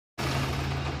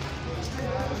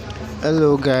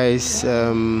Hello guys,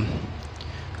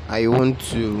 I want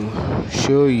to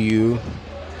show you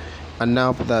an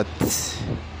app that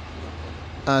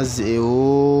has a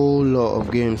whole lot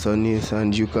of games on it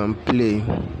and you can play.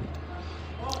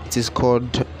 It is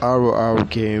called Ror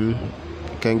Game.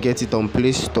 You can get it on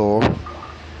Play Store.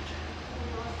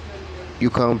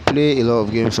 You can play a lot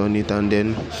of games on it, and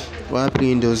then while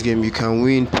playing those games you can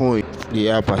win points. The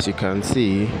app, as you can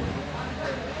see,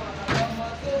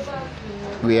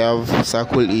 we have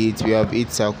circle it, we have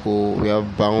eat circle, we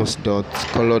have bounce dot,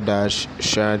 color dash,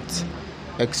 chat,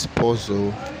 x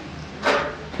puzzle,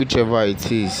 whichever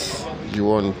it is you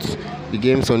want. The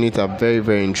games on it are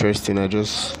very interesting. I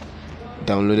just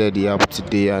downloaded the app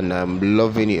today and I'm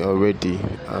loving it already.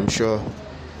 I'm sure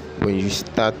when you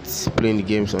start playing the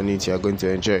games on it, you're going to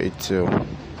enjoy it too.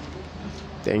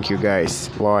 Thank you guys.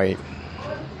 Bye.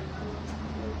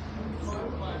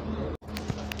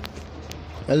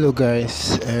 Hello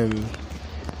guys,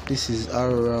 this is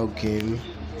Ror Game.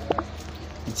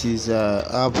 It is an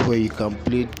app where you can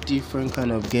play different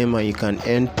kind of game and you can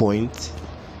earn points.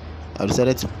 I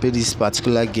decided to play this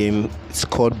particular game. It's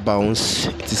called Bounce.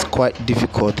 It is quite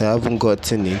difficult. I haven't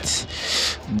gotten it,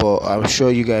 but I'm sure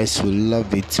you guys will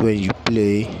love it when you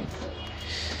play.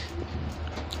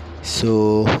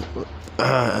 So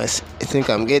I think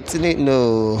I'm getting it.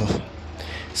 No.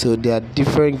 So there are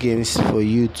different games for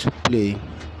you to play.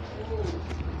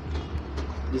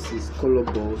 This is color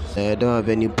balls. I don't have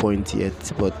any point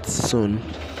yet, but soon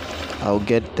I'll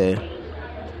get there.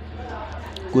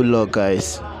 Good luck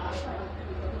guys.